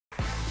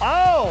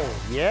Oh,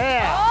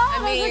 yeah.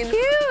 Oh, I mean, those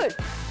are cute.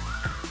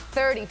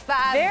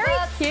 35 Very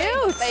bucks,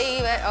 cute.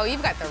 baby. Oh,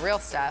 you've got the real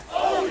stuff.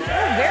 Oh,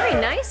 very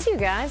nice, you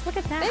guys. Look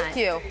at that. Thank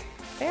you.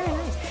 Very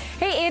nice.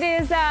 Hey, it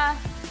is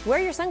Wear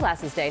Your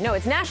Sunglasses Day. No,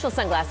 it's National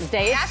Sunglasses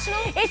Day. National?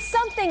 It's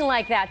something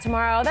like that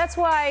tomorrow. That's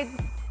why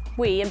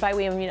we, and by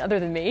we I mean other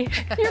than me,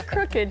 you're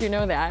crooked, you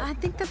know that. I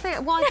think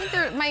that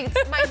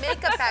my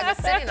makeup bag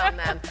is sitting on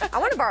them. I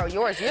want to borrow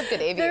yours. You have good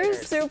They're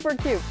aviators. super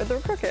cute, but they're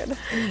crooked.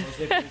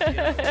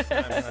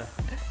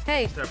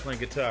 Hey, Start playing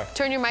guitar.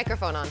 turn your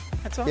microphone on.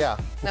 That's all. Yeah.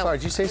 No. Sorry,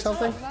 did you say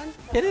something?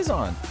 It is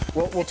on.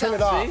 We'll turn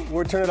it off.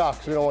 We'll turn it off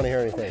because we don't want to hear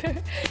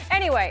anything.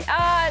 Anyway,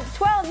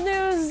 12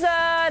 News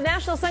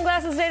National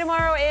Sunglasses Day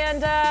tomorrow, and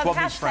 12 News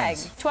hashtag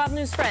Friends. 12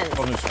 News Friends.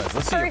 12 News Friends.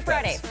 Let's see Furry your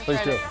Friday. pets. Please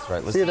do. That's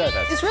right. Let's See you then. your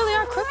pets. These really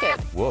are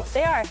crooked. Woof.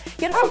 They are. You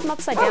gotta put them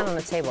upside down on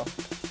the table.